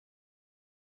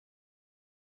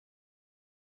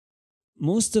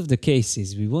most of the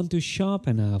cases we want to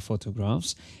sharpen our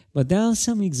photographs, but there are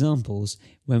some examples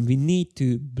when we need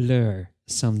to blur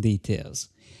some details.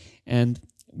 And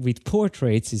with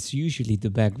portraits, it's usually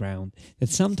the background that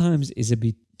sometimes is a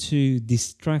bit too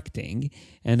distracting,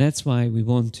 and that's why we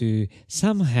want to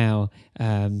somehow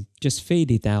just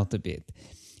fade it out a bit.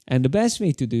 And the best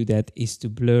way to do that is to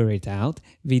blur it out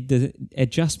with the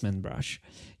adjustment brush.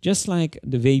 Just like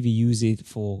the way we use it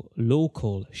for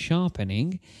local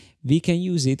sharpening, we can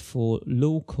use it for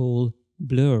local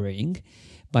blurring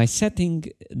by setting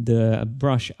the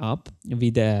brush up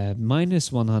with a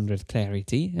 -100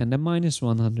 clarity and a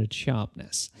 -100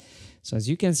 sharpness. So as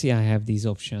you can see, I have these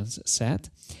options set,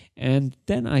 and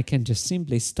then I can just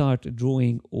simply start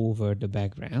drawing over the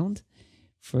background.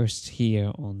 First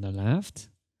here on the left,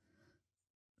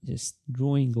 just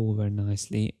drawing over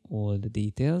nicely all the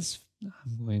details.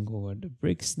 I'm going over the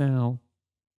bricks now.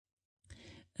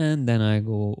 And then I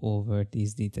go over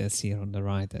these details here on the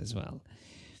right as well.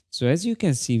 So as you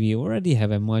can see, we already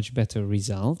have a much better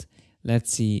result.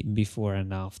 Let's see before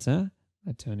and after.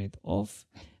 I turn it off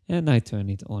and I turn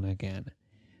it on again.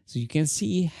 So you can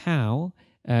see how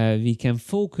we can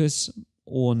focus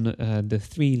on the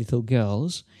three little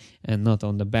girls and not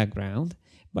on the background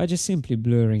by just simply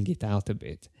blurring it out a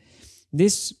bit.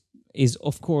 This is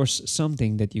of course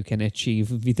something that you can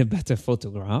achieve with a better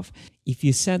photograph. If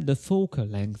you set the focal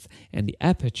length and the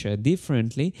aperture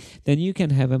differently, then you can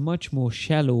have a much more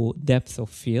shallow depth of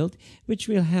field, which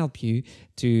will help you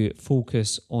to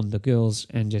focus on the girls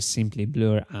and just simply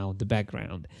blur out the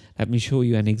background. Let me show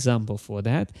you an example for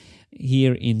that.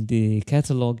 Here in the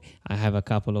catalog, I have a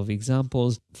couple of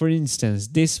examples. For instance,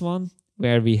 this one,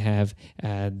 where we have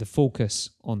the focus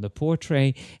on the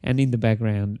portrait, and in the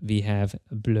background we have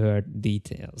blurred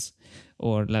details.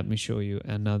 Or let me show you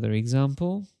another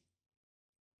example.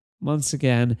 Once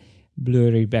again,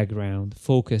 blurry background,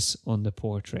 focus on the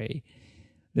portrait.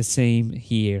 The same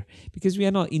here, because we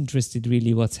are not interested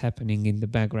really what's happening in the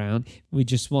background. We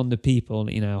just want the people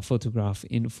in our photograph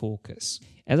in focus.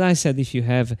 As I said, if you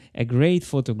have a great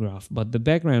photograph, but the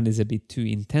background is a bit too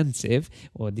intensive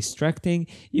or distracting,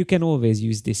 you can always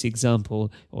use this example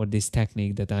or this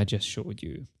technique that I just showed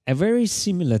you. A very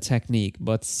similar technique,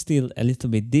 but still a little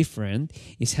bit different,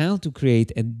 is how to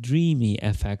create a dreamy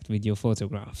effect with your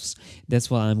photographs. That's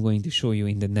what I'm going to show you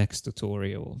in the next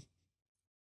tutorial.